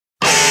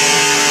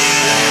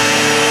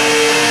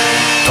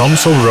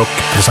Tons of Rock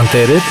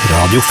presenterer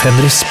Radio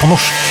Fenris på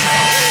norsk.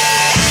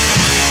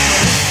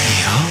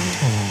 Ja,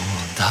 og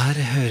der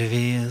hører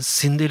vi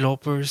Cyndi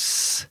Laupers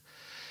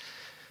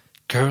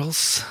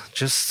Girls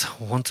Just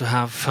Want to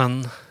Have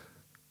Fun,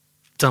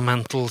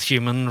 Fundamental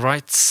Human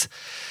Rights,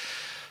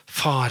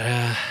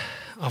 fare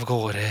av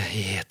gårde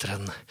i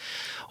eteren.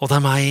 Og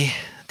det meg,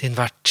 din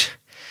vert,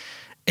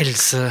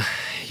 Else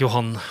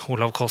Johan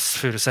Olav Koss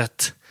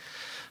Furuseth,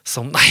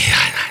 som... Nei.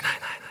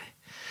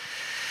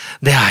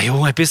 Det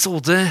jo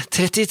episode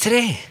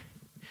 33.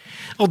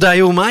 Og det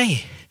jo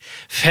meg,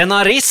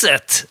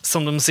 Fenariset,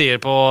 som de sier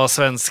på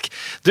svensk.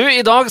 Du,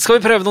 i dag skal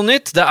vi prøve noe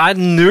nytt. Det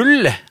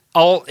null,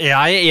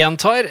 jeg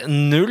gjentar,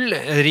 null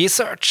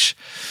research.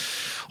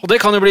 Og det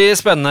kan jo bli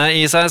spennende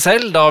i seg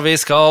selv, da vi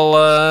skal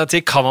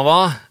til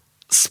Canada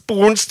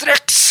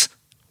sporenstreks.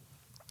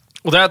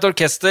 Og det et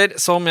orkester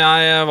som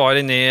jeg var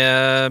inne i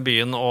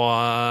byen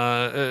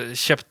og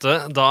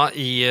kjøpte da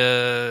i,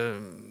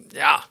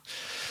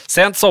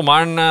 sent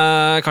sommeren,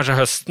 kanskje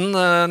høsten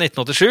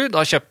 1987,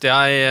 da kjøpte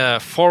jeg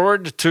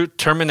Forward to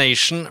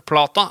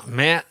Termination-plata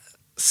med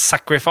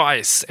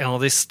Sacrifice, en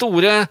av de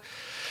store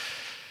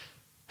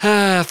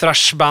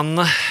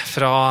thrash-bandene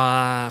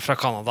fra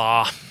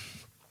Canada.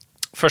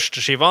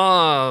 Første skiva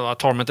var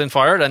Torment in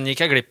Fire, den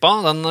gikk jeg glipp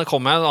av, den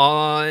kom jeg da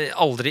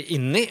aldri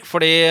inn i,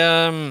 fordi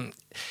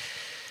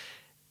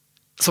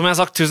som jeg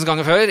har sagt 1000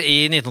 ganger før,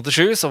 i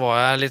 1987 så var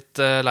jeg litt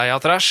lei av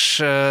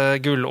trash.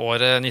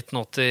 Gullåret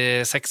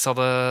 1986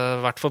 hadde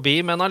vært forbi,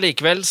 men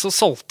allikevel så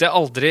solgte jeg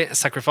aldri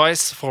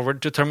Sacrifice,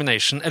 Forward to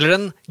Termination, eller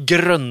den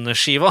grønne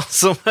skiva,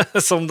 som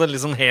den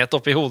liksom het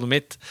oppi hodet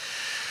mitt,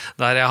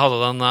 der jeg hadde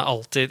den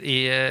alltid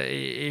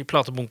i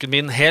platebunken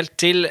min, helt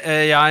til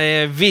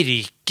jeg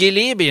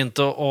virkelig begynte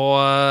å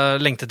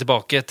lengte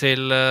tilbake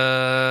til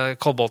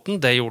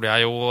Kolbotn. Det gjorde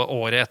jeg jo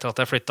året etter at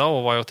jeg flyttet,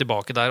 og var jo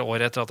tilbake der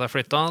året etter at jeg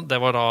flyttet. Det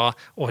var da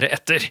året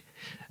etter,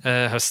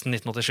 høsten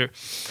 1987.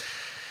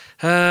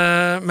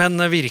 Men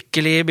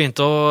virkelig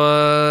begynte å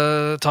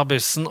ta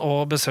bussen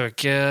og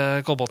besøke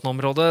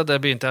Kolbotn-området.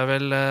 Det begynte jeg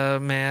vel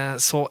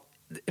med så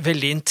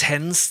veldig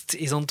intenst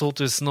i sånn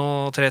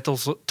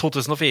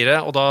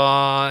 2003-2004, og da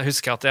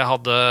husker jeg at jeg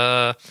hadde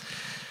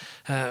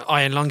av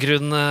en eller annen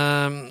grunn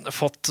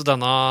fått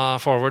denne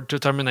Forward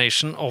to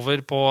Termination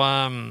over på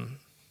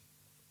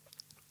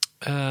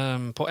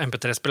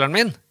MP3-spilleren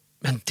min,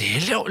 men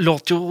det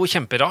låt jo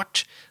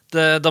kjemperart.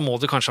 Da må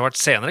det kanskje ha vært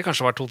senere,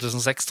 kanskje det var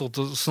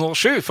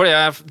 2006-2007, for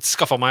jeg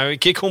skaffet meg jo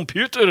ikke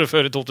computer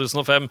før i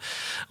 2005,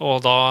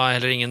 og da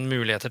heller ingen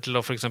muligheter til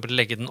å for eksempel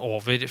legge den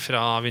over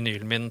fra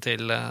vinylen min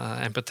til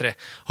MP3.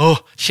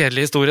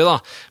 Kjedelig historie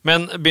da,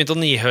 men begynte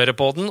å nihøre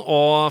på den,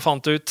 og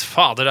fant ut,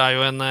 fader, det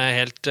jo en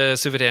helt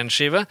suveren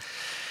skive.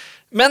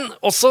 Men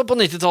også på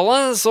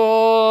 90-tallet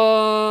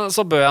så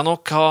bør jeg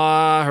nok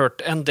ha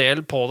hørt en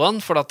del på den,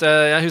 for at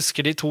jeg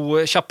husker de to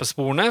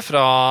kjappesporene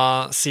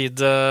fra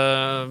side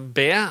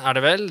B,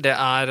 det vel? Det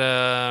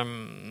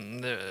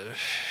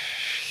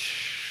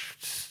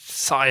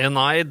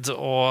Cyanide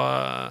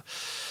og...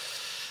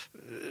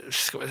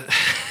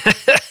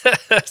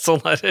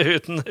 sånn her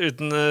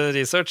uten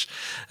research.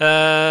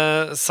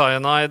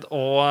 Cyanide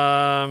og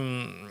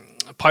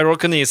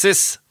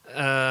Pyrokinesis.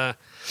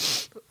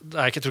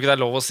 Jeg tror ikke det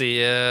lov å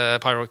si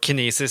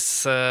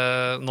pyrokinesis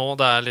nå,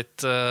 det litt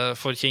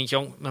for King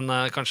Kong, men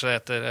kanskje det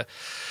heter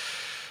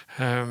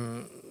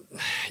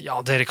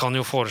dere kan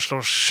jo foreslå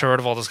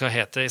selv hva det skal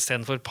hete i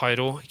stedet for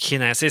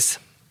pyrokinesis.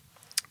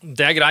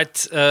 Det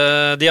greit.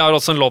 De har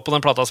også en låt på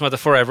den plata som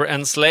heter Forever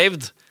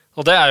Enslaved,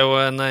 og det jo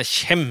en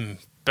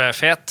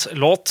kjempefet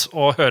låt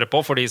å høre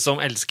på for de som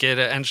elsker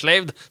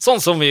Enslaved,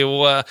 sånn som vi jo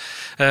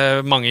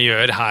mange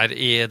gjør her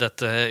i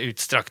dette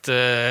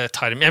utstrakte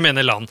tarm, jeg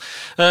mener land.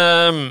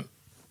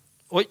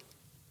 Oi,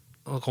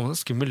 nå kom det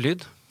en skummel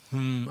lyd.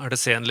 Det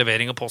sen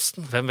levering av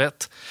posten? Hvem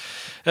vet?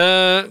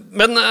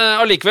 Men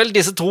allikevel,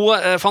 disse to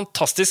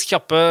fantastisk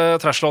kjappe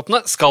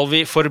trashlåtene skal vi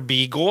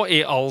forbigå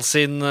i all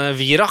sin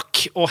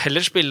virak, og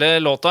heller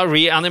spille låta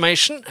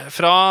Reanimation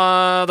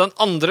fra den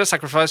andre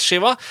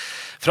Sacrifice-skiva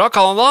fra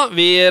Canada.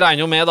 Vi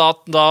regner jo med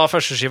da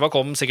første skiva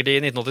kom sikkert i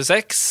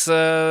 1986.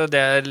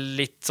 Det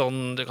litt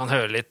sånn, du kan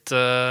høre litt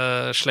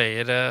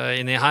Slayer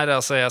inni her,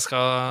 altså jeg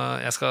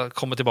skal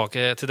komme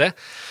tilbake til det.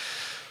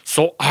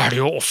 Så det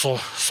jo også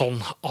sånn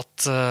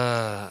at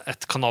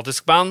et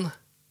kanadisk band,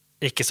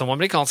 ikke som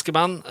amerikanske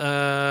band,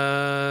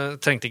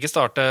 trengte ikke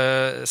starte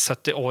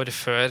 70 år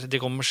før de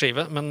kom med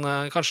skive, men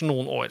kanskje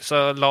noen år.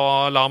 Så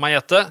la meg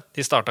gjette,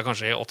 de startet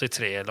kanskje i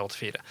 83 eller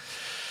 84.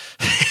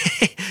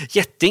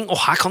 Gjetting, og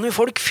her kan jo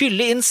folk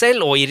fylle inn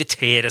selv og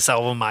irritere seg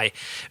over meg.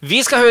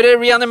 Vi skal høre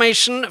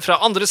Reanimation fra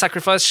andre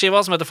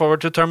Sacrifice-skiva som heter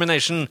Forward to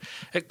Termination.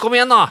 Kom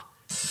igjen da!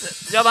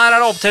 Ja, der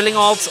det opptelling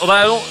og alt, og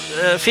det jo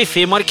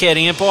fiffige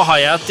markeringer på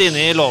hi-hat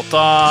inne i låta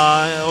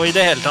og i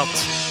det hele tatt.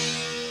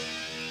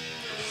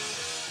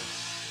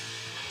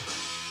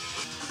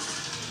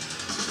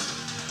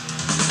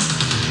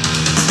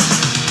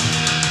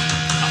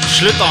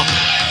 Slutt da.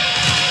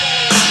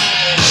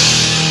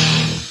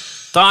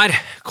 Der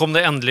kom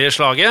det endelige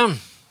slaget.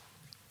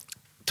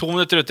 2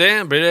 minutter uti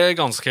blir det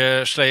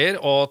ganske slayer,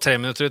 og 3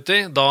 minutter uti,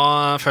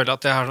 da føler jeg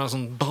at jeg har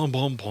sånn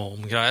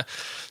bam-bam-bam-greie,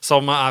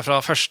 som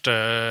fra første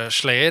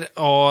slayer,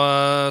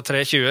 og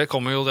 3.20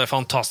 kommer jo det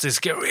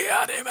fantastiske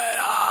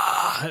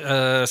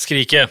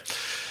skriket.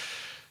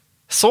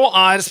 Så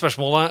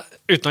spørsmålet,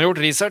 uten å ha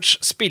gjort research,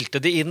 spilte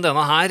de inn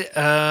denne her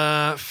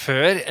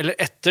før eller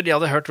etter de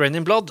hadde hørt Rain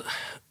in Blood?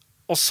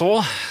 Og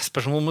så,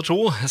 spørsmål nummer 2,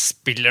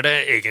 spiller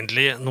det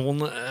egentlig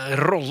noen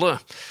rolle?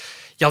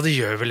 Ja, det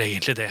gjør vel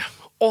egentlig det.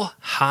 Og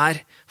her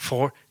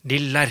får de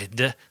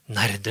lærde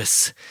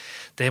nerdes.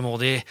 Det må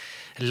de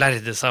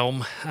lærde seg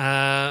om.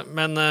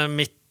 Men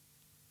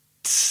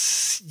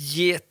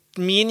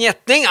min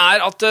gjetning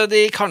at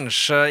de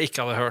kanskje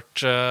ikke hadde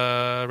hørt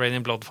Rain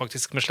in Blood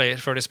faktisk med Slayer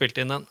før de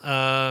spilte inn den.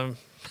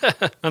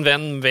 Men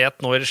hvem vet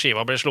når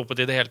skiva ble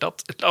sluppet i det hele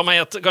tatt? La meg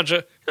gjette, kanskje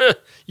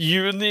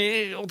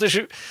juni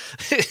 87.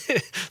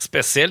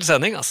 Spesiell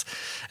sending, altså.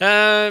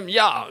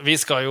 Ja, vi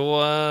skal jo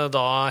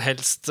da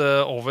helst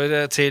over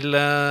til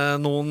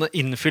noen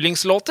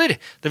innfyllingslåter.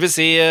 Det vil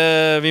si,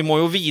 vi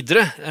må jo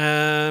videre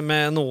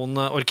med noen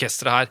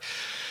orkestre her.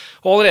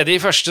 Og allerede i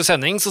første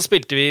sending så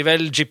spilte vi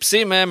vel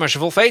Gypsy med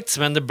Merciful Fate,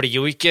 men det blir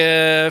jo ikke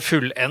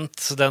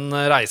fullendt den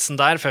reisen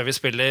der før vi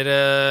spiller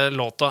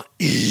låta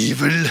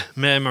Evil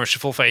med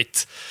Merciful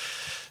Fate.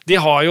 De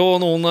har jo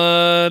noen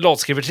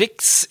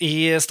låtskrivertriks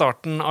i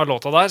starten av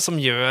låta der som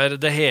gjør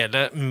det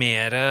hele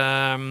mer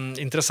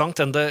interessant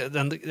enn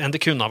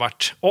det kunne ha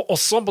vært. Og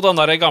også på den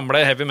der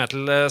gamle heavy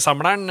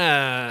metal-samleren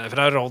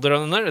fra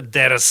Roadrunner,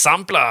 Der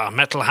Sampler,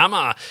 Metal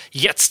Hammer,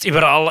 Jetzt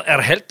überall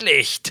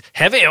erhältlich,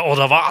 Heavy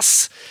oder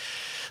was?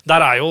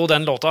 Der jo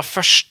den låta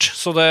først,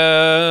 så det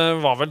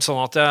var vel sånn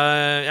at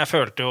jeg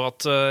følte jo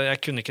at jeg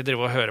kunne ikke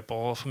drive og høre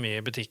på for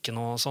mye i butikken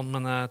og sånn,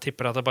 men jeg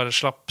tipper at jeg bare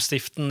slapp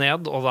stiften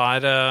ned, og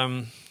der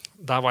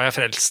var jeg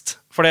frelst.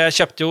 For jeg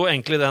kjøpte jo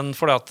egentlig den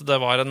fordi at det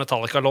var en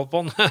Metallica-låt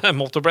på den,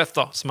 Motor Breath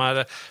da, som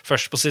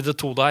først på side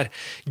 2 der.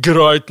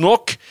 Greit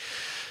nok!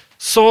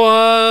 Så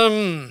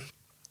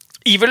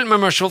Evil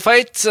med Merciful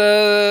Fate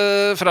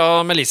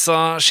fra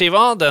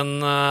Melissa-skiva,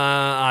 den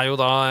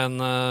jo da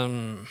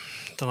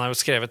den jo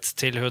skrevet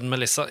til hun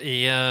Melissa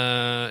i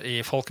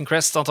Falcon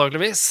Crest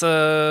antageligvis.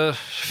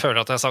 Føler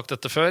at jeg har sagt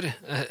dette før.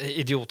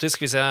 Idiotisk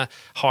hvis jeg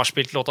har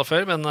spilt låta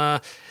før, men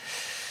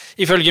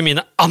ifølge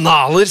mine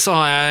analer så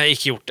har jeg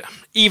ikke gjort det.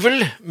 Evil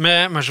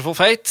med Merciful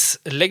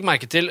Fate. Legg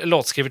merke til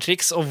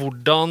låtskrivertriks og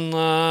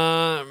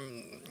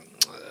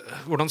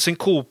hvordan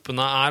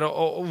synkopene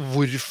og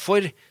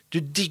hvorfor du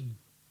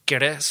digger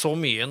det så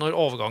mye når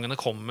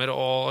overgangene kommer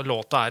og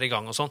låta i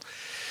gang og sånn.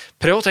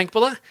 Prøv å tenke på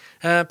det.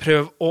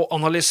 Prøv å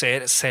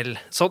analysere selv.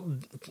 Så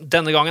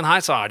denne gangen her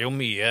så det jo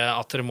mye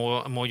at dere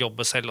må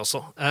jobbe selv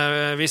også.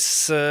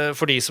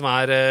 For de som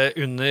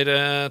under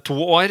 2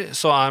 år,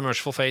 så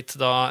Merciful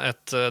Fate da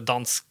et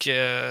dansk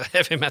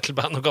heavy metal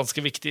band, og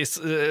ganske viktig,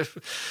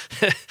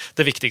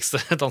 det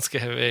viktigste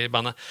danske heavy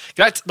bandet.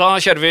 Greit, da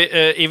kjører vi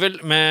Evil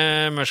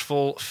med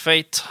Merciful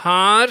Fate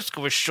her.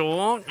 Skal vi se.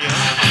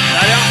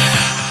 Der ja.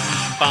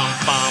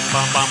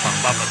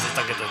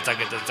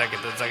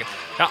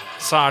 Ja,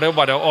 så det jo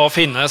bare å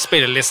finne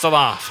spillelista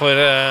da, for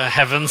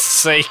heaven's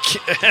sake.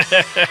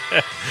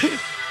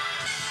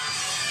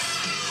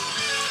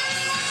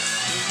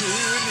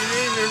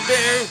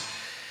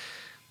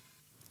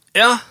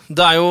 Ja,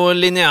 det jo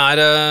lineær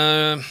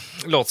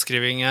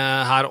låtskriving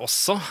her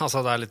også.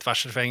 Altså det litt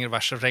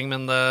vers-refreng,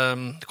 men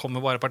det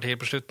kommer bare partier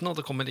på slutten, og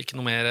det kommer ikke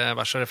noe mer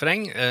vers og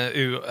refreng.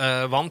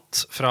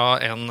 Uvant fra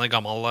en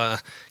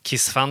gammel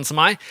Kiss-fan som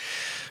meg.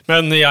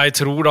 Men jeg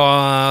tror da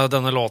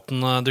denne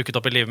låten dukket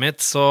opp i livet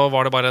mitt, så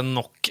var det bare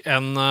nok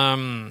en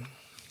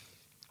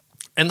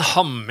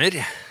hammer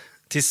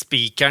til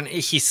spikeren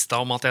i kista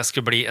om at jeg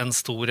skulle bli en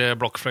stor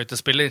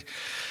blokkfløytespiller.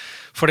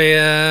 Fordi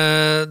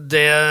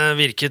det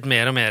virket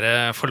mer og mer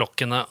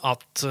forlokkende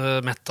at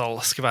metal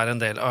skulle være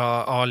en del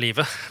av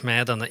livet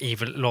med denne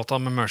Evil-låta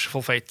med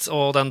Merciful Fate.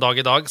 Og den dag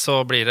i dag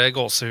så blir det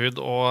gåsehud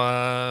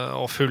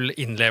og full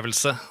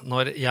innlevelse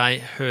når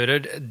jeg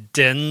hører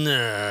den.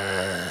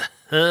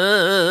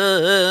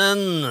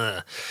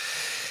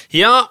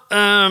 Ja,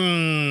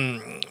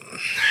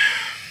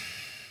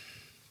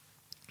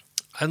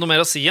 det noe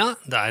mer å si, ja?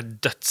 Det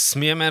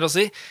dødsmye mer å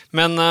si,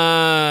 men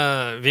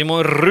vi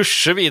må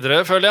rushe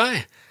videre, føler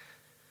jeg.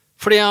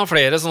 Fordi jeg har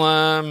flere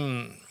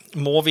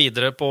sånne må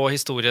videre på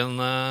historien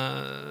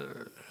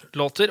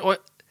låter, og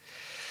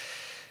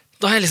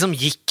da jeg liksom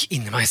gikk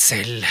inn i meg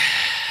selv,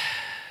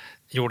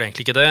 gjorde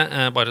egentlig ikke det,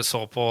 jeg bare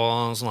så på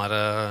sånn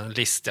her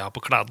liste jeg har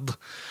på Kladd,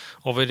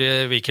 over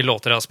hvilke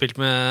låter jeg har spilt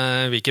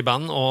med hvilke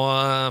band,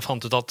 og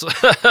fant ut at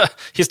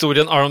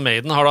historien Iron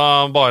Maiden har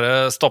da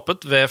bare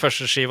stoppet ved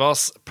første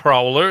skivas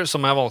Prowler,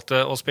 som jeg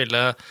valgte å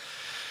spille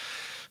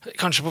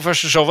kanskje på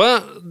første showet.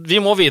 Vi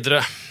må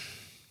videre.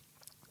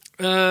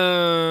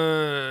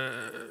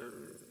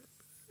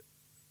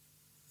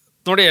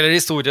 Når det gjelder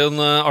historien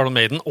Iron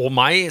Maiden og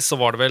meg, så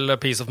var det vel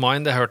Peace of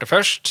Mind jeg hørte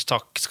først.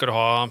 Takk skal du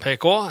ha,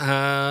 PK.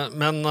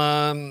 Men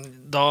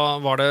da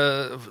var det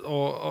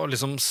å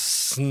liksom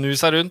snu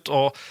seg rundt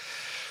og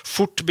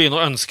fort begynne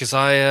å ønske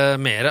seg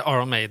mer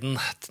Iron Maiden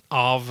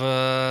av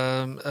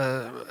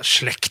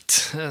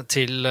slekt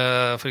til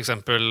for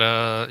eksempel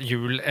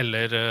jul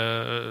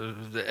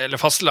eller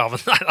fastelavn,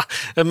 nei da,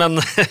 men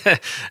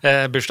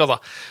bursdag da.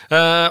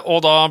 Og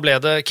da ble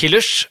det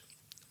Killers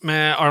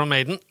med Iron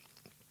Maiden,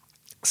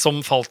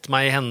 som falt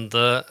meg i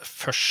hende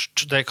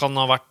først. Det kan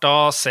ha vært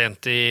da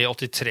sent i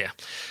 83.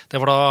 Det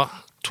var da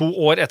 2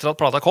 år etter at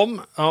plata kom,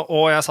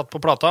 og jeg satt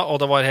på plata,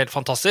 og det var helt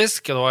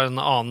fantastisk. Det var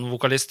en annen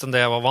vokalist enn det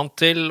jeg var vant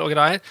til, og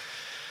greier.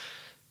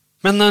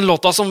 Men en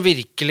låta som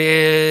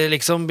virkelig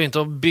liksom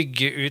begynte å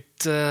bygge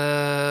ut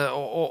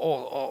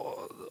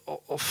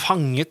og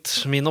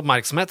fanget min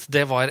oppmerksomhet,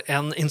 det var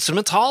en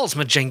instrumental som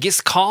er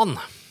Genghis Khan.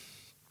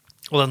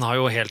 Og den har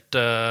jo helt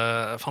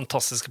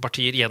fantastiske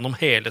partier gjennom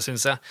hele,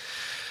 synes jeg.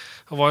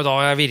 Det var jo da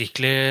jeg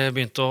virkelig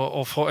begynte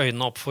å få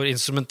øynene opp for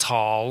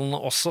instrumentalen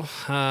også,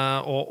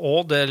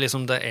 og det,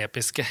 liksom det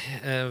episke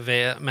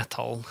ved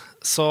metallen.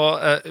 Så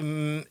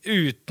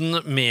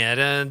uten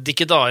mer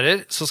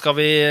dikkedarer så skal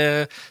vi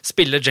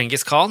spille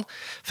Genghis Khan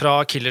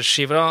fra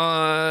Killers-skiva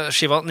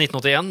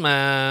 1981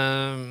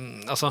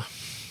 med, altså...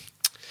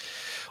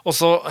 Og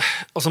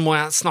så må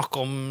jeg snakke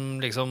om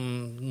liksom,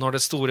 når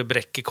det store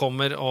brekket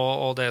kommer,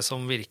 og det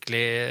som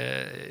virkelig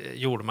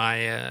gjorde meg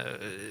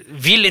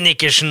vill i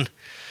nikkersen.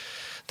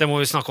 Det må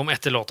vi snakke om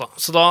etter låta.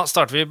 Så da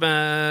starter vi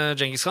med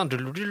Genghis Khan.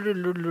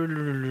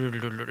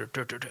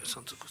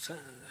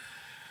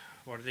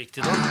 Var det riktig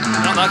da?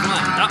 Ja, der kom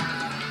det. Ja.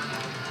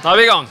 Da er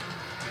vi i gang.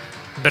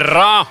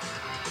 Bra!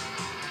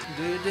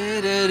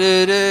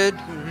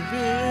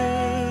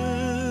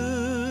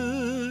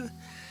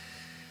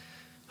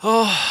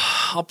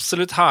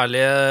 Absolutt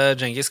herlige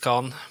Genghis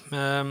Khan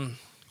med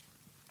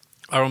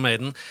Iron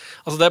Maiden.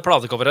 Altså det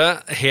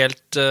platecoveret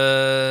helt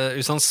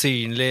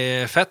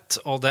usannsynlig fett,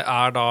 og det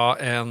er da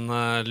en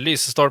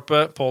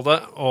lysestolpe på det,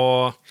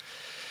 og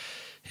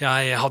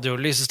jeg hadde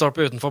jo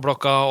lysestolpe utenfor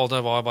blokka, og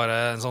det var bare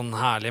en sånn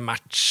herlig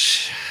match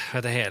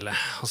ved det hele.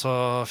 Og så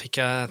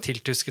fikk jeg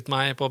tiltusket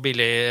meg på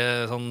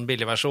sånn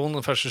billig versjon,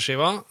 den første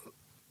skiva,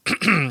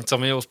 som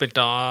vi jo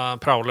spilte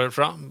av Prowler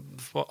fra,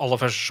 på aller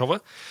første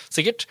showet,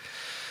 sikkert.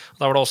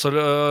 Da var det også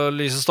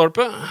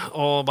lysestolpe,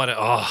 og bare,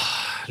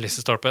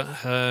 lysestolpe.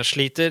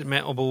 Sliter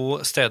med å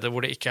bo steder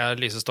hvor det ikke er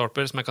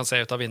lysestolper, som jeg kan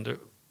se ut av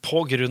vinduet,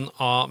 på grunn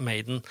av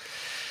Maiden.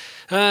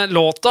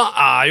 Låta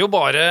er jo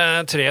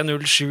bare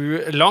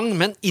 3:07 lang,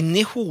 men inn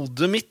i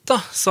hodet mitt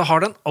da, så har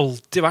den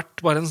alltid vært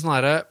bare en sånn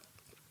her,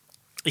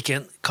 ikke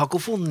en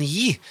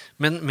kakofoni,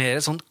 men mer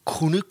en sånn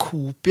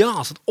kornukopia,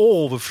 altså et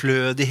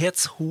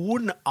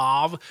overflødighetshorn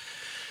av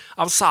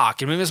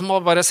saker, men hvis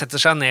man bare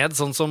setter seg ned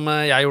sånn som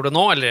jeg gjorde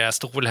nå, eller jeg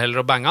stod vel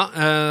heller og banga,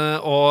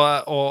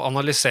 og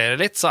analyserer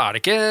litt, så er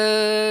det ikke,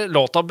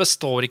 låta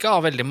består ikke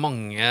av veldig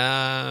mange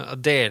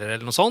deler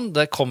eller noe sånt.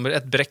 Det kommer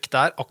et brekk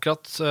der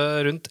akkurat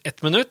rundt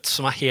 1 minutt,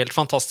 som er helt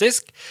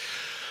fantastisk.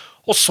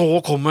 Og så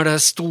kommer den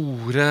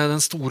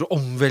store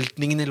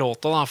omveltningen i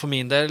låta da, for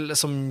min del,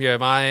 som gjør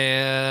meg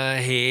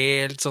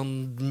helt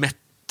sånn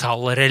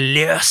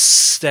metallreliøs.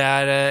 Det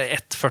er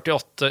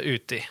 1.48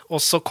 uti.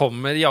 Og så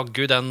kommer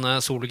jaggu den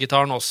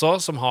sologitaren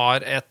også, som har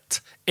et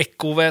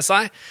ekko ved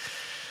seg.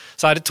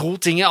 Så er det 2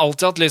 ting jeg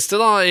alltid har hatt lyst til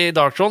da, i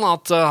Darkthrone,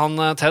 at han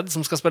Ted,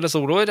 som skal spille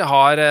soloer,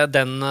 har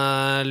den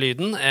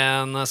lyden,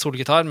 en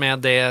solgitar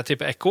med det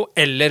type ekko,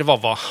 eller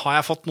vavva. Har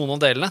jeg fått noen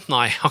av delene?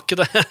 Nei, har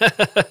ikke det.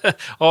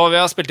 Og vi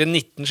har spilt inn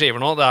 19 skiver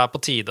nå. Det er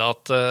på tide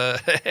at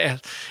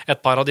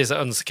et par av disse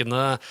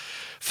ønskene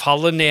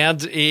faller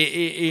ned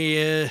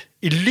i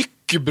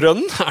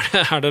lykkebrønnen.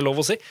 Er det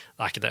lov å si? Det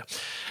er ikke det.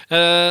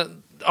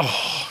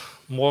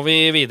 Må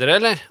vi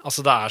videre, eller?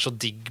 Altså, det er så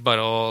digg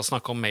bare å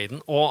snakke om Maiden.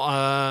 Og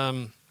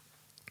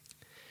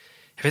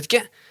jeg vet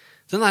ikke,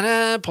 den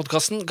der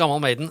podcasten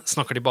Gammel Maiden,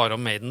 snakker de bare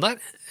om Maiden der?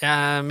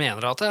 Jeg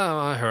mener at jeg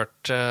har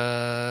hørt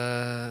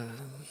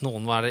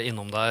noen være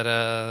innom der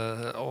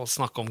og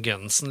snakke om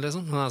Gunsen,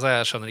 liksom. Altså,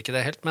 jeg skjønner ikke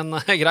det helt, men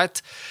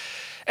greit.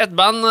 Et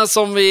band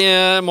som vi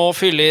må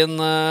fylle inn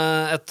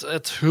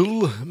et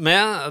hull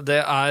med,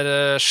 det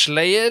er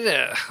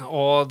Slayer,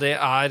 og det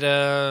er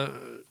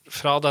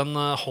fra den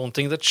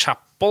Haunting the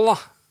Chapel,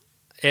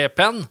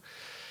 EP-en,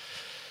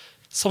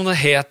 som det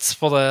het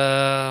på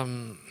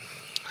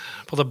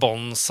det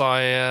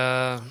bonsai.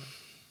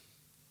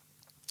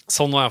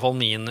 Sånn var i hvert fall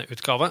min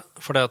utgave,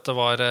 fordi at det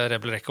var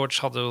Rebel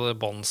Records hadde jo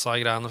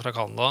bonsai-greiene fra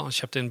Canada,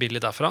 kjøpt inn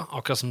billig derfra,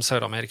 akkurat som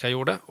Sør-Amerika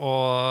gjorde,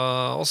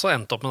 og så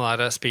endte opp med det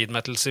der speed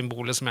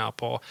metal-symbolet som jeg har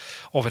på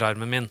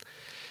overarmen min.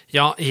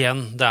 Ja,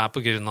 igjen, det er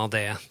på grunn av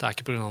det er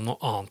ikke på grunn av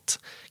noe annet.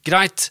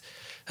 Greit,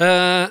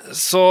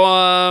 så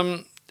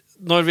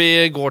når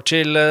vi går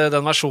til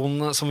den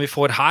versjonen som vi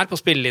får her på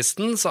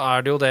spillelisten, så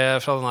er det jo det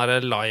fra den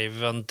her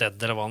Live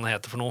Undead, eller hva den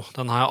heter for noe.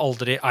 Den har jeg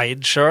aldri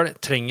eid selv,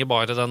 trenger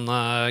bare den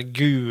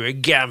gode,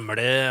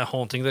 gamle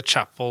Haunting the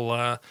Chapel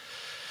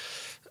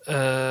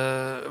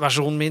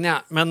versjonen min,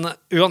 ja. Men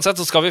uansett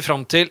så skal vi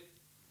frem til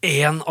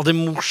en av de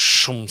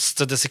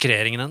morsomste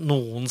desekreringene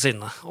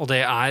noensinne, og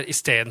det I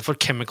stedet for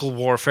chemical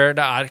warfare,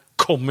 det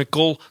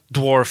comical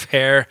dwarf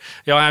hair.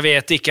 Ja, jeg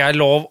vet ikke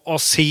lov å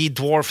si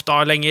dwarf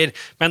da lenger,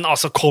 men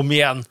altså, kom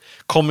igjen.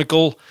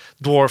 Comical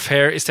dwarf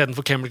hair I stedet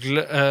for chemical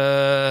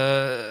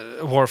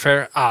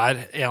warfare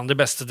en av de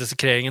beste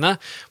desekreringene.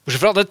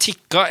 Bortsett fra, det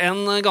tikka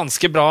en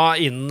ganske bra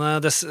inn,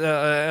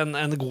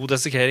 en god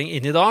desekrering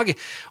inn I dag,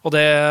 og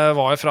det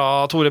var fra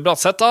Tore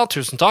Bratseth da,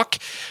 tusen takk.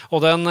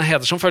 Og den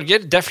heter som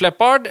følger, Def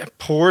Leppard,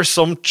 Pour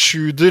Some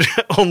Tudor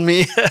on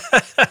Me.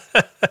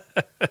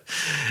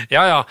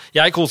 Ja,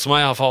 jeg koser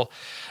meg I alle fall.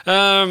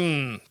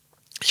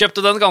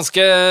 Kjøpte den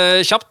ganske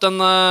kjapt, den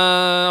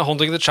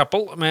Haunting the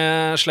Chapel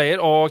med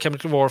Slayer og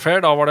Chemical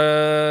Warfare. Da var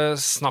det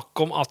snakk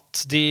om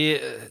at de,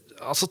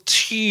 altså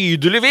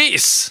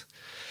tydeligvis,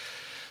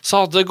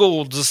 så hadde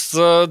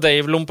godeste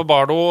Dave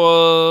Lombardo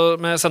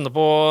med sennep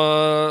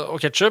og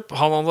ketchup.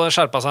 Han hadde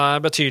skjerpet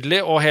seg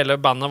betydelig, og hele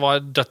bandet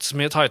var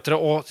dødsmye tightere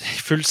og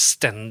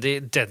fullstendig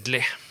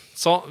deadly.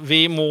 Så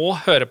vi må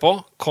høre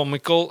på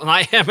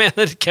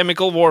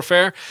Chemical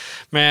Warfare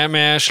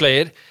med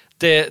Slayer.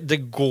 Det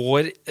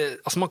går,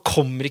 altså man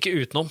kommer ikke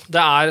utenom.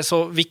 Det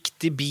så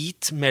viktig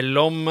bit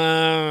mellom,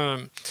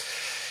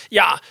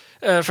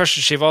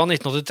 første skiva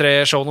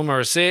 1983, Show No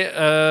Mercy.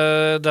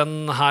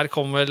 Den her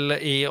kom vel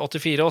I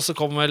 84, og så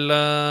kom vel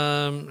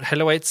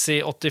Hell Awaits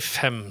I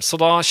 85.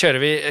 Så da kjører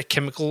vi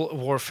Chemical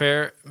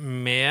Warfare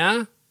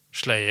med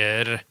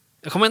Slayer.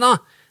 Kom inn da!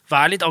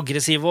 Vær litt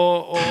aggressiv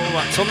og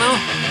sånn, ja.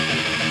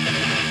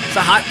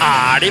 Så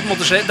her de på en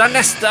måte Slayer. Det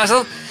neste,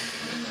 altså.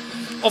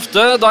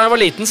 Ofte da jeg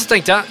var liten så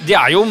tenkte jeg, de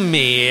jo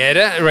mer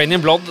Rain in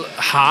Blood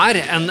her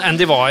enn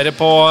de var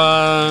på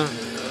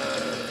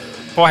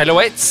Hell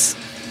Awaits.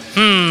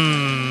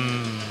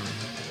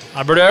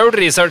 Jeg burde ha gjort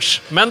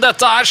research, men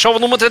dette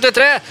show nummer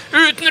 33,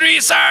 uten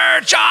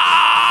research!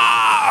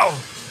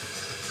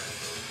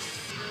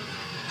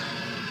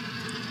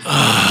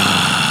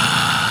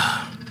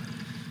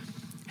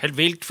 Helt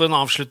vilt for en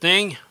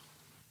avslutning.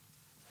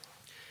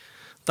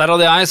 Der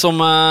hadde jeg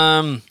som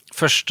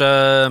første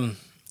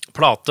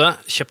plate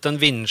kjøpt en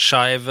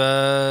vindskeiv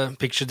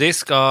picture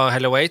disc av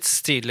Hell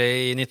Awaits tidlig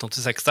I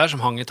 1986 der,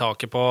 som hang I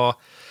taket på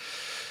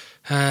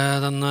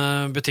den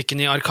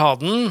butikken I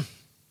Arkaden,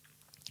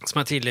 som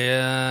jeg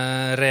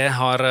tidligere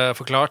har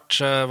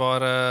forklart var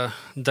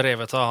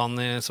drevet av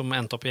han som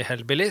endte opp I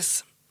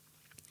Hellbillies.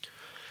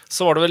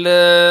 Så var det vel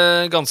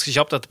ganske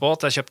kjapt etterpå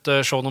at jeg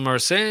kjøpte Show No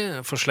Mercy,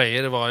 for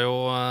Slayer var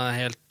jo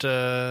helt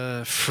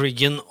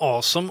friggin'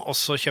 awesome, og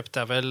så kjøpte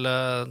jeg vel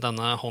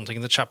denne Haunting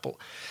the Chapel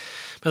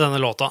med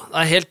denne låta.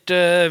 Det helt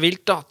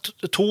vilt da.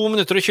 2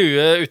 minutter og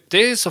 20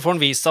 uti, så får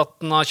han vist at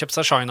han har kjøpt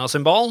seg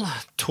Shina-symbol.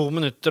 2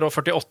 minutter og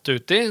 48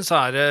 uti,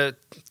 så det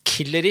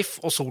killer-riff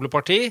og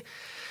soloparti.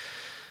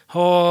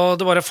 Og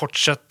det bare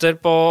fortsetter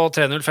på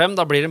 3.05,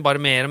 da blir den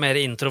bare mer og mer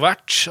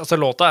introvert. Altså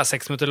låta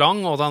 6 minutter lang,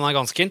 og den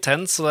ganske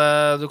intens,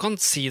 så du kan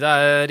si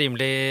det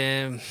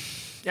rimelig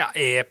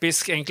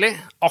episk egentlig.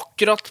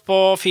 Akkurat på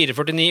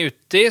 4.49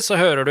 uti så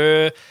hører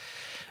du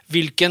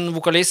hvilken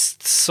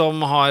vokalist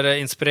som har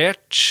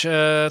inspirert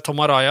Tom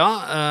Araya.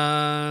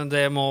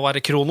 Det må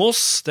være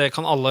Kronos, det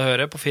kan alle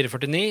høre på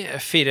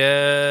 4.49.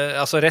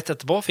 Altså rett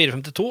etterpå,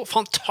 4.52.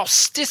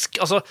 Fantastisk!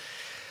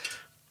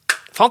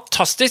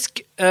 Fantastisk.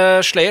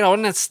 Slayer har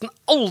nesten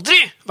aldri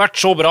vært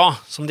så bra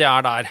som de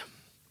der.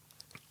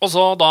 Og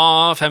så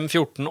da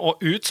 5.14 og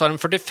ut, så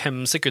det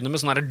 45 sekunder med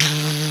sånn her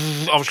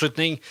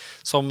avslutning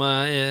som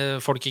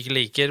folk ikke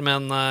liker,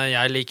 men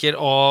jeg liker,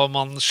 og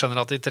man skjønner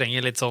at de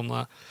trenger litt sånn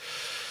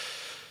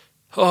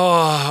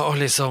og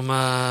liksom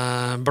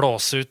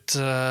blåse ut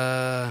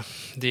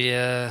de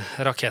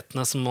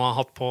rakettene som man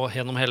har hatt på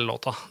gjennom hele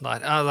låta.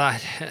 Det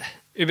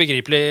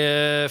ubegripelig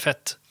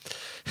fett.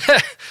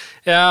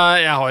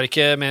 Jeg har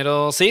ikke mer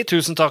å si.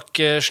 Tusen takk,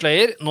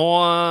 Slayer. Nå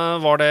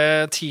var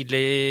det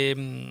tidlig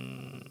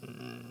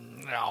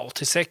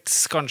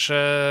 86, kanskje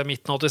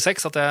midten av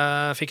 86 at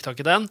jeg fikk tak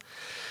I den.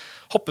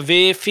 Hopper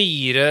vi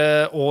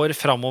 4 år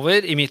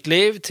fremover I mitt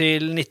liv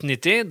til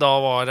 1990. Da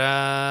var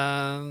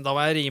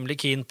jeg rimelig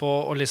keen på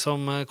å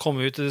liksom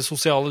komme ut I det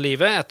sosiale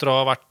livet etter å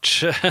ha vært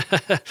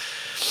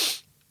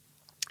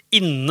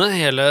inne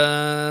hele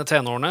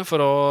tenårene for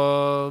å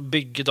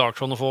bygge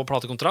Darkthrone og få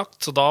platekontrakt.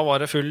 Så da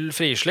var det full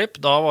frislipp.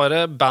 Da var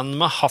det band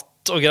med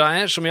hatt og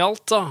greier som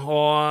gjaldt da.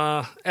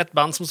 Og et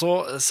band som så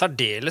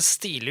særdeles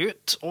stilig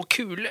ut og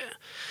kule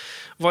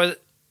var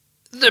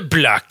The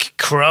Black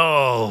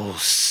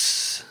Crowes.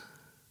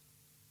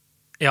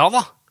 Ja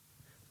da.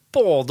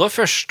 Både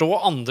første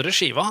og andre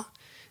skiva.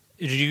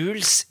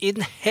 Rules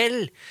in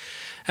Hell.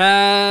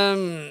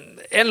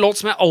 En låt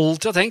som jeg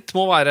alltid har tenkt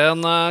må være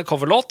en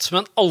coverlåt,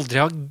 men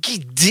aldri har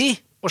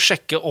giddet å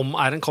sjekke om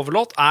en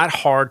coverlåt,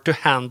 Hard to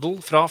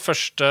Handle fra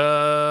første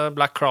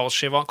Black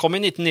Crowes-skiva. Kom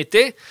I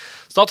 1990,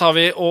 så da tar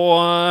vi og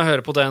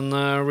hører på den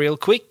real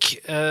quick.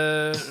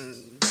 Der,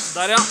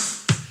 ja.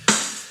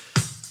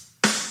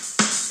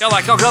 Ja,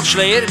 det ikke akkurat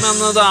Slayer, men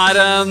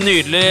det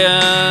nydelig,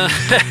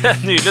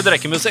 nydelig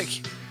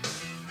drekkemusikk.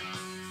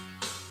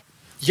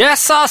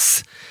 Yes,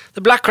 ass!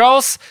 The Black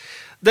Crowes.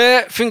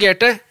 Det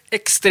fungerte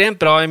ekstremt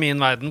bra i min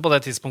verden på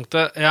det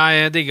tidspunktet.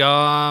 Jeg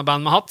digget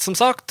band med hatt, som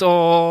sagt,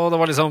 og det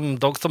var liksom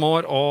Dogs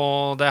D'Amour,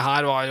 og det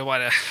her var jo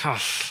bare...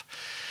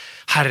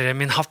 Herre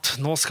min hatt,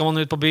 nå skal man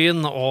ut på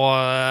byen og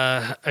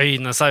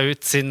øyne seg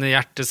ut sin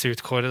hjertes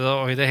utkårede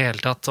og i det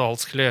hele tatt, og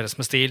alt skulle gjøres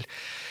med stil.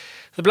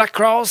 The Black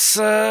Crowes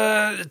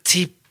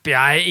tipper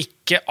jeg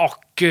ikke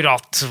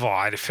akkurat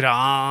var fra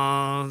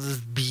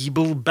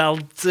Bible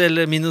Belt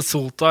eller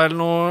Minnesota eller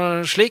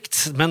noe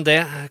slikt, men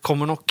det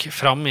kommer nok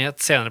fram i et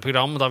senere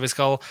program da vi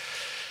skal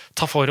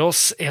ta for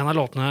oss en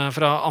av låtene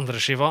fra andre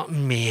skiva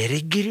mer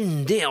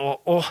grundig,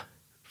 og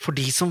for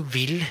de som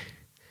vil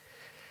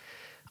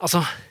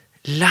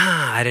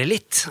lære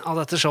litt av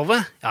dette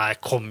showet. Ja, jeg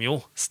kom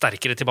jo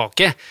sterkere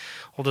tilbake,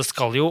 og det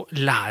skal jo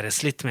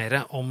læres litt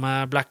mer om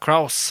Black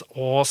Crowes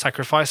og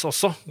Sacrifice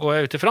også, går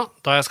jeg ut ifra,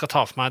 da jeg skal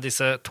ta for meg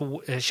disse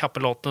 2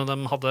 kjappe låtene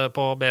de hadde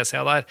på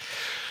B-sida der.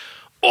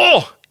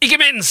 Og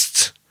ikke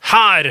minst,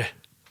 her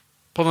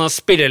på denne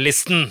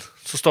spillelisten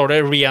så står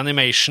det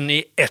Reanimation i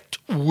 1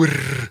 ord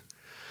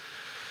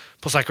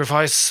på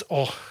Sacrifice,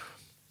 og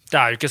det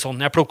jo ikke sånn.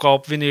 Jeg plukket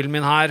opp vinylen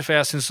min her, for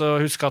jeg synes å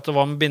huske at det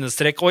var med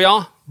bindestrek. Og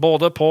ja,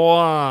 både på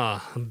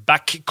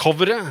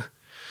backcoveret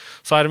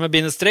så det med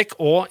bindestrek,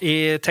 og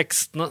i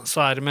tekstene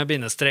så det med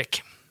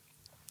bindestrek.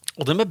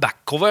 Og det med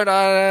backcover,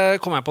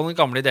 der kom jeg på den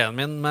gamle ideen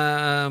min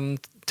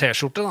med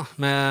t-skjorte, da.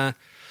 Med,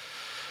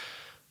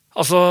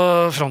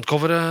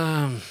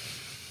 frontcoveret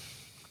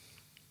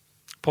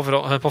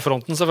på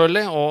fronten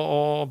selvfølgelig,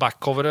 og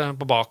backcoveret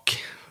på bak.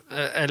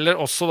 Eller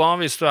også da,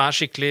 hvis du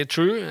skikkelig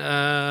true,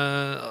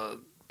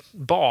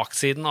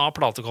 baksiden av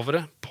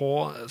platecoveret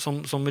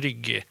som sånn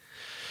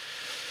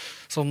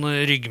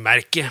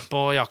ryggmerke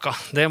på jakka.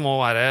 Det må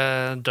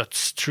være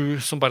dødstrue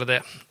som bare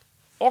det.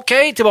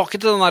 Ok, tilbake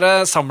til den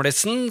der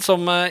samlisen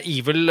som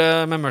Evil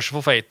med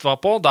Merciful Fate var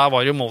på. Der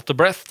var jo Motor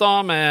Breath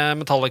da, med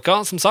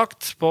Metallica, som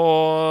sagt,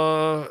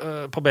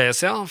 på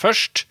B-sida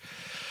først.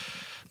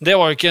 Det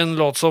var jo ikke en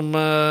låt som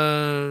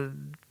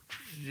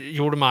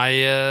gjorde meg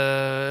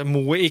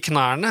mo i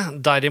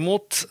knærne.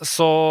 Derimot,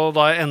 så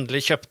da jeg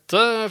endelig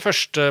kjøpte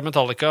første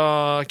Metallica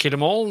Kill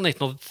 'Em All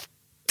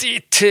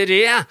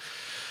 1983,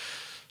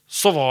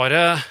 så var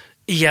det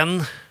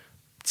igjen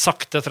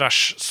sakte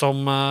thrash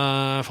som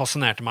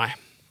fascinerte meg.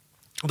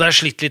 Og det har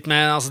jeg slitt litt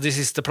med de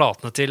siste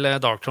platene til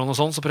Darkthrone og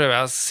sånn, så prøver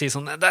jeg å si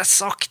sånn, det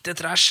sakte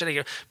thrash,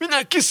 men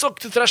det ikke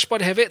sakte thrash,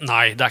 bare heavy.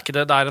 Nei, det ikke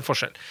det, det en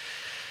forskjell.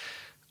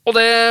 Og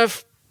det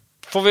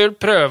får vi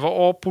prøve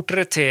å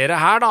portrettere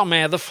her da,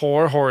 med The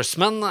Four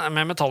Horsemen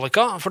med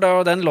Metallica, for det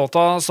var den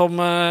låta som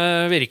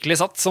virkelig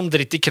satt som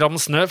dritt i kram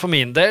snø for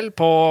min del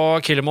på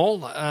Kill 'Em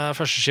All,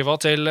 første skiva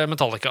til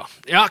Metallica.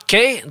 Ja,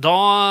 ok,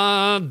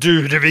 da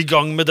durer vi i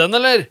gang med den,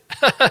 eller?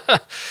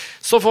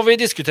 Så får vi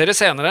diskutere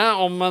senere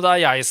om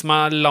det jeg som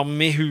lam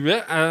i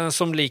huet,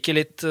 som liker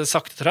litt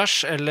sakte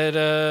trash,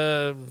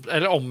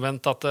 eller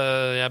omvendt at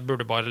jeg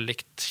burde bare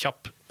likt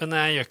kjapp. Men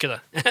jeg gjør ikke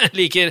det. Jeg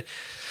liker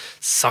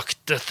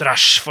sakte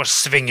thrash for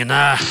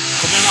svingene.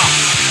 Kom igjen da.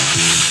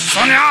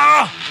 Sånn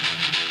ja!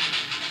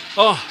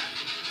 Åh,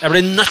 jeg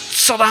blir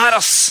nødt av det her,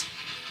 ass.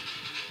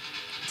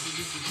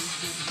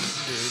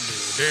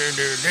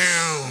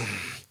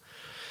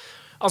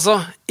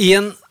 I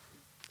en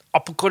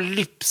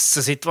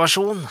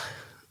apokalypsesituasjon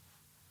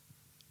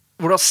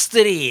hvor du har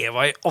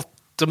strevet i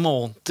 8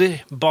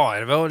 måneder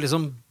bare ved å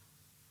liksom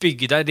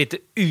bygge deg et lite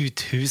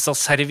uthus av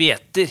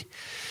servietter,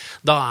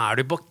 da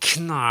du på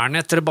knærne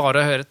etter bare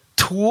å høre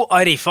 2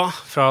 av riffa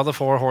fra The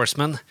Four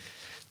Horsemen,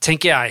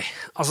 tenker jeg.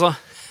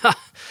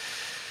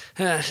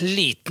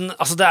 Liten,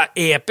 det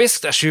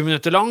episk, det 7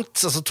 minutter langt,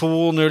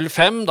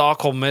 2.05, da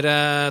kommer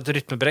et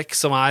rytmebrekk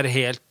som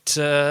helt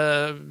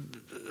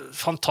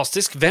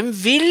fantastisk. Hvem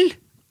vil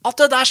at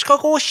det der skal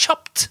gå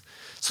kjapt?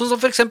 Sånn som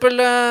for eksempel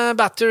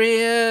Battery,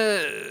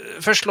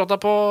 første låta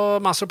på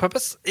Master of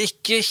Puppets.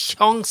 Ikke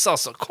kjangs,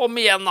 kom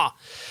igjen da.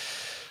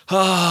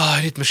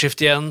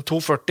 Rytmeskift igjen,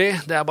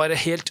 2.40, det bare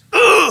helt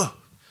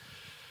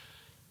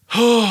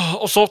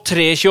og så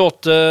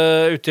 3.28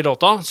 ute i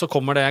låta, så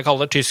kommer det jeg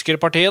kaller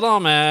tyskerpartiet da,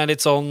 med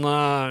litt sånn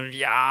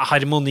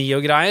harmoni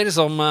og greier,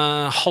 som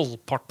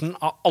halvparten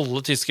av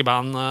alle tyske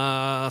band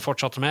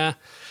fortsatte med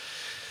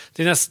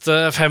de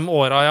neste 5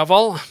 åra i hvert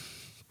fall,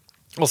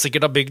 og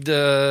sikkert har bygd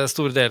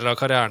store deler av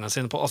karrierne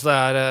sine på. Det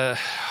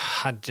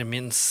herre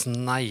min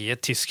sneie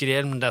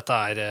tyskerhjelm, dette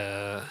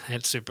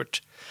helt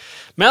supert.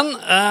 Men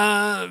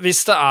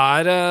hvis det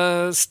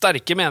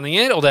sterke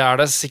meninger, og det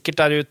det sikkert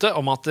der ute,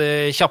 om at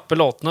de kjappe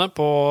låtene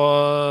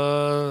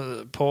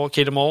på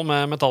Kill 'Em All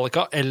med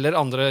Metallica, eller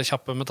andre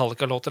kjappe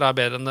Metallica-låter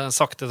bedre enn den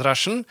sakte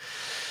trashen,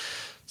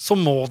 så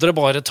må dere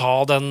bare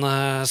ta den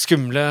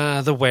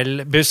skumle The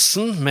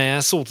Well-bussen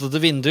med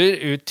sotede vinduer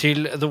ut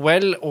til The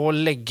Well, og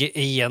legge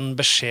igjen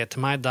beskjed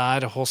til meg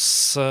der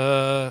hos,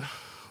 hva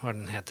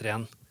den heter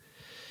igjen?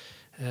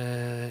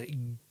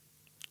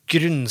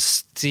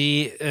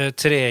 Grunnstig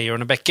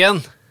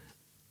trehjørnebekken,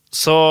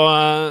 så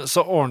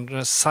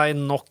ordner det seg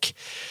nok.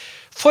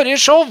 Forrige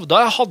show,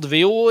 da hadde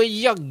vi jo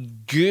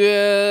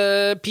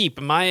jaggu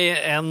pipe meg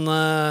en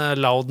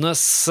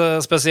Loudness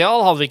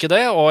spesial, hadde vi ikke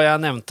det? Og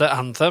jeg nevnte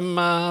Anthem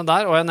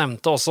der, og jeg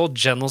nevnte også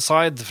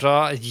Genocide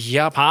fra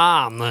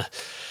Japan.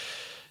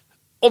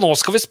 Og nå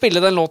skal vi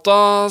spille den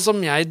låta som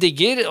jeg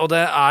digger, og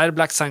det er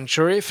Black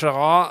Sanctuary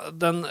fra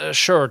den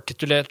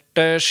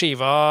selvtitulerte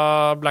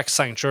skiva Black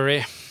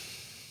Sanctuary.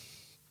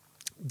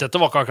 Dette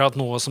var ikke akkurat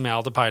noe som jeg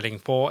hadde peiling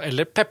på,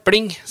 eller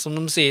pepling, som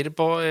de sier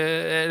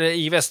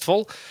i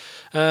Vestfold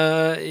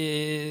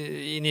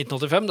i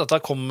 1985.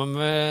 Dette kom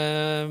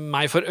med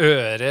meg for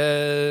øre,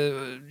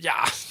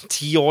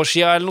 10 år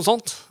siden eller noe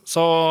sånt.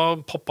 Så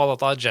poppet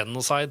dette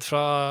Genocide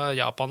fra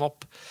Japan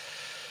opp.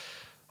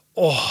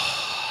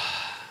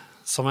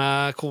 Som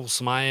jeg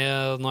koser meg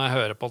når jeg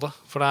hører på det.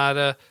 For det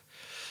er...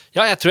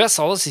 Ja, jeg tror jeg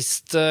sa det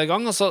sist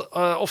gang. Altså,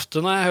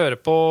 ofte når jeg hører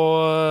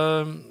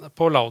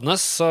på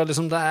Loudness, så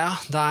liksom det er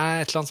et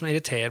eller annet som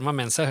irriterer meg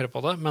mens jeg hører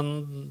på det. Men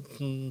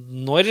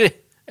når jeg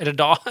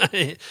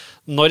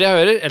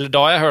hører, eller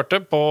da jeg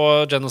hørte på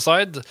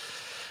Genocide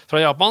fra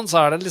Japan, så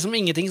er det liksom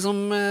ingenting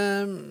som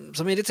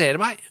irriterer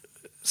meg.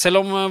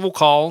 Selv om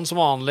vokalen som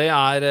vanlig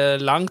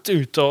er langt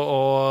ute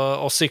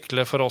og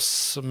sykler for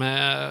oss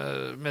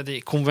med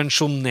de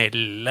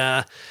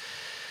konvensjonelle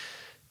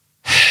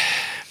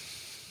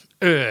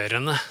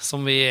ørene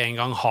som vi en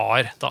gang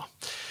har da.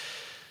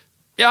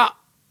 Ja,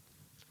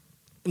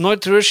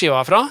 når tror du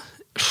skiva er fra?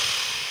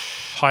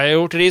 Har jeg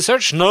gjort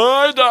research?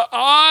 Nei, det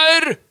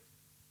er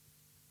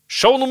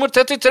show nummer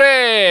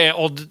 33,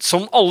 og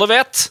som alle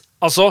vet,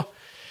 altså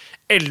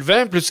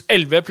 11 pluss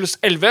 11 pluss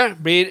 11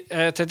 blir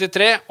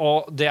 33,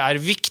 og det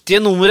er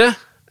viktige numre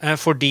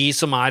for de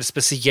som er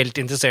spesielt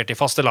interessert i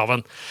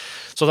fastelavn.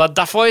 Så det er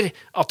derfor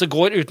at det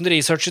går uten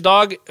research i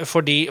dag,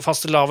 fordi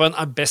fastelavn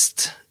er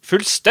best,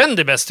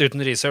 fullstendig best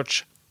uten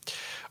research.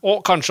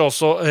 Og kanskje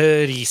også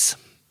ris.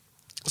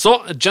 Så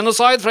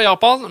Genocide fra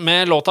Japan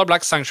med låta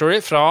Black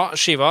Sanctuary fra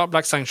skiva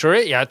Black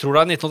Sanctuary. Jeg tror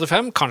det er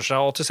 1985, kanskje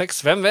det er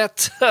 86, hvem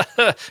vet?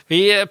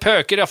 Vi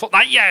pøker i hvert fall.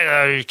 Nei, det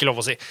er ikke lov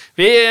å si.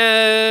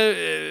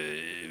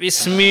 Vi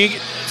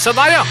smyger. Se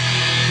der, ja.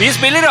 Vi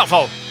spiller i hvert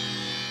fall.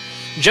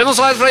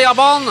 Genocide fra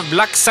Japan,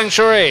 Black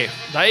Sanctuary.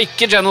 Det er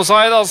ikke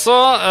Genocide, altså.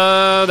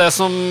 Det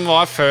som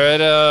var før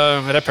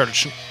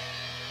Repulsion.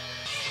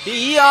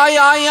 Ja.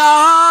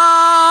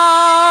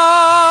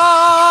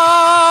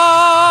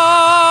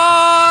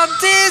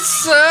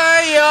 Disse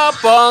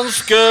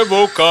japanske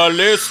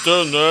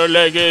vokalistene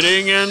legger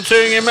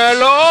ingenting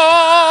imellom.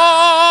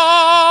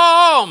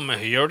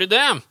 Gjør de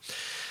det?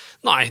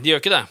 Nei, de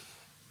gjør ikke det.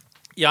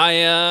 Jeg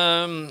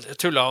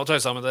tullet og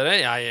tøysa med dere.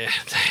 Jeg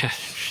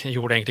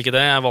gjorde egentlig ikke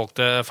det. Jeg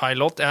valgte feil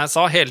låt. Jeg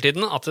sa hele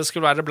tiden at det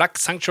skulle være Black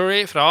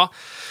Sanctuary fra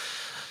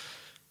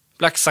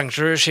Black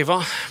Sanctuary-skiva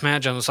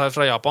med Genocide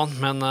fra Japan,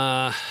 men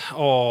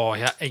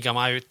jeg egget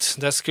meg ut.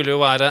 Det skulle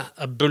jo være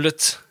A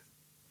Bullet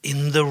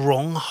in the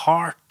Wrong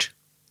Heart.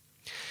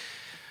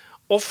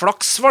 Og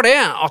flaks var det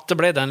at det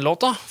ble den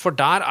låta, for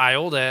der er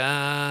jo det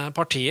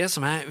partiet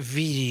som jeg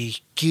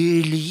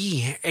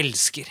virkelig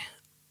elsker.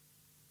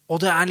 Og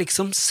det er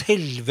liksom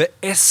selve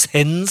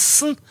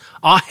essensen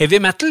av heavy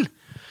metal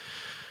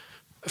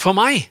for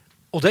meg.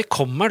 Og det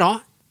kommer da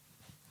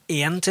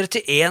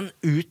 1.31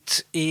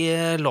 ut i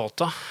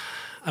låta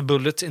A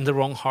Bullet in the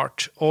Wrong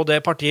Heart. Og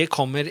det partiet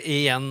kommer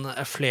igjen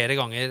flere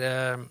ganger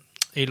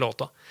i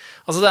låta.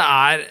 Altså det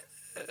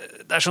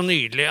er så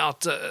nydelig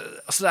at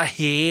altså det er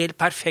helt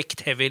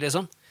perfekt heavy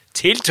liksom.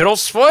 Til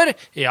tross for,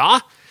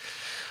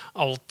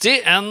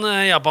 alltid en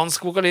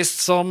japansk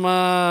vokalist som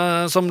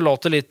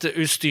låter litt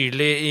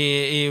ustyrlig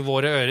i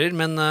våre ører,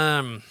 men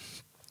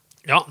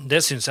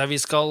det synes jeg vi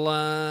skal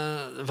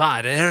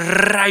være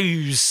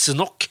rause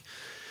nok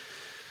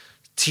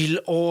til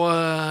å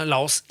la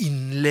oss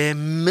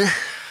innlemme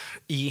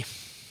i.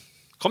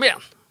 Kom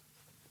igjen.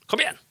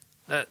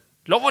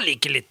 Lov å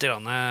like litt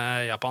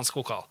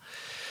japansk vokal.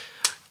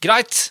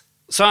 Greit,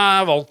 så har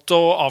jeg valgt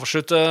å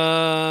avslutte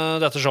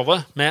dette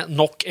showet med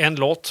nok en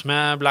låt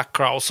med Black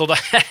Crowes. Og det,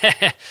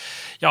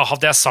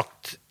 hadde jeg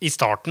sagt i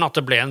starten at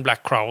det ble en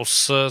Black Crowes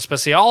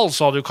spesial,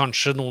 så hadde jo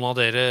kanskje noen av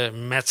dere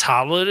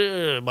metaller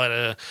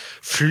bare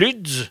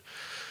flydd.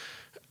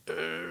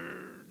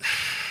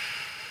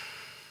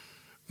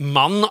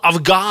 Mann av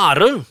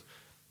gare.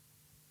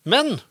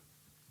 Men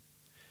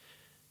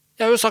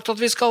jeg har jo sagt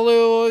at vi skal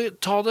jo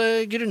ta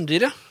det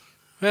grundigere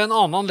ved en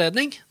annen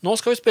anledning. Nå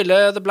skal vi spille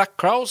The Black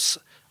Crowes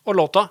og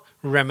låta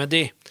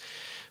Remedy.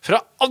 Fra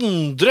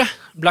andre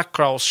Black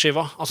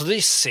Crowes-skiva. Altså, de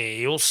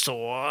ser jo så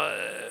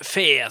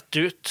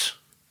fete ut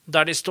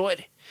der de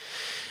står.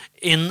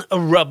 In a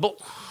Rubble.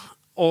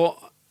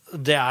 Og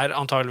det er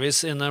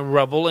antageligvis In a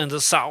Rubble in the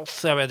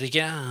South. Jeg vet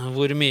ikke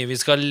hvor mye vi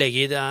skal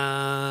legge i det,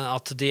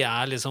 at de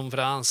er liksom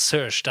fra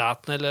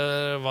sørstaten,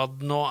 eller hva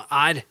det nå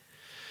er.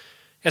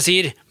 Jeg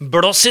sier,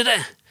 blås i det!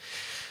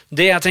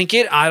 Det jeg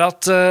tenker er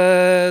at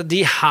de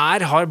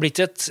her har blitt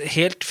et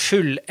helt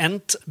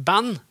fullendt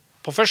band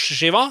på første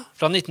skiva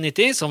fra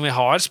 1990, som vi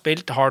har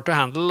spilt Hard to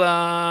Handle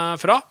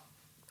fra.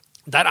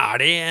 Der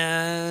er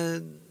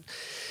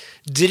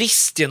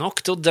dristige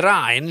nok til å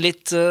dra inn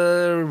litt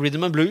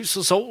rhythm and blues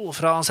og soul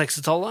fra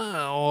 60-tallet,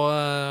 og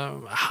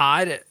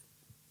her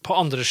på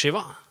andre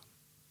skiva,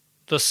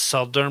 The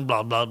Southern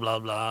bla bla bla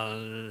bla,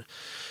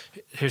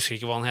 husker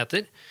ikke hva han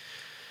heter.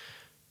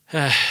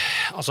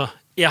 Altså,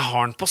 jeg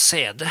har den på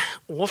CD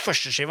og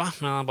første skiva,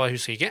 men jeg bare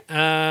husker ikke.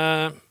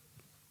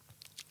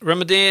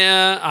 Remedy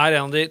en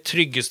av de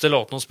tryggeste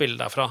låtene å spille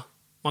derfra.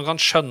 Man kan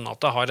skjønne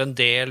at det har en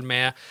del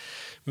med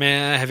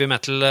heavy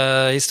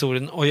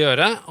metal-historien å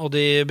gjøre, og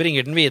de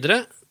bringer den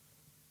videre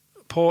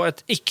på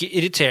et ikke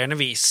irriterende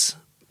vis,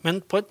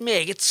 men på et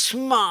meget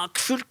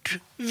smakfullt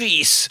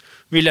vis,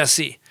 vil jeg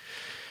si.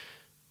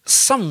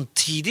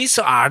 Samtidig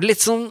så det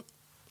litt sånn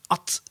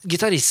at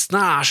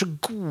gitaristene så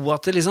gode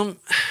at det liksom...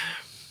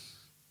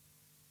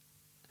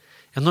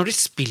 Ja, når de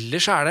spiller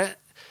så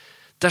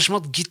det som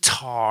at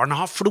gitarene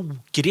har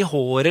floker i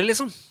håret,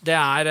 liksom. Det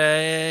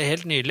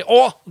helt nydelig.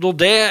 Og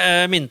det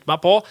minnet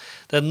meg på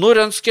den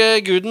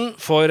norrønske guden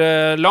for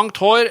langt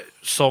hår,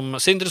 som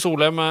Sindre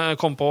Solheim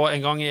kom på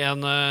en gang i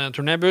en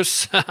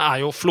turnébuss,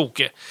 jo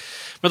floke.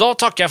 Men da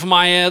takker jeg for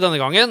meg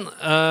denne gangen.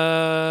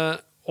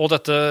 Og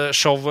dette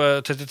show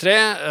 33,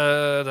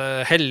 det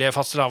hellige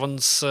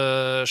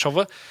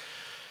fastelavnsshowet,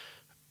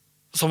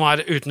 som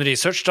uten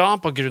research da,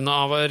 på grunn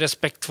av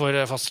respekt for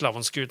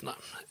fastelavnsgudene.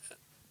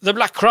 The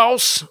Black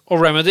Crowes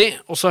og Remedy,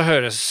 og så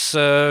høres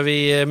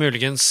vi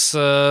muligens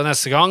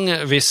neste gang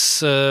hvis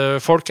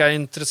folk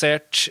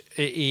interessert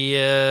i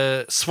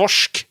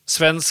svorsk,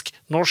 svensk,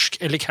 norsk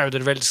eller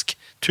kaudervelsk.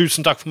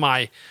 Tusen takk for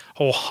meg,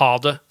 og ha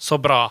det så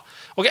bra.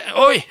 Ok,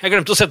 oi, jeg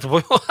glemte å sette på.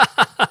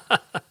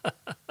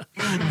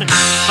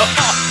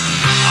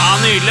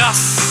 Nydelig,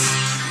 ass.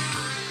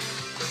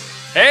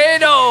 Hei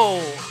då!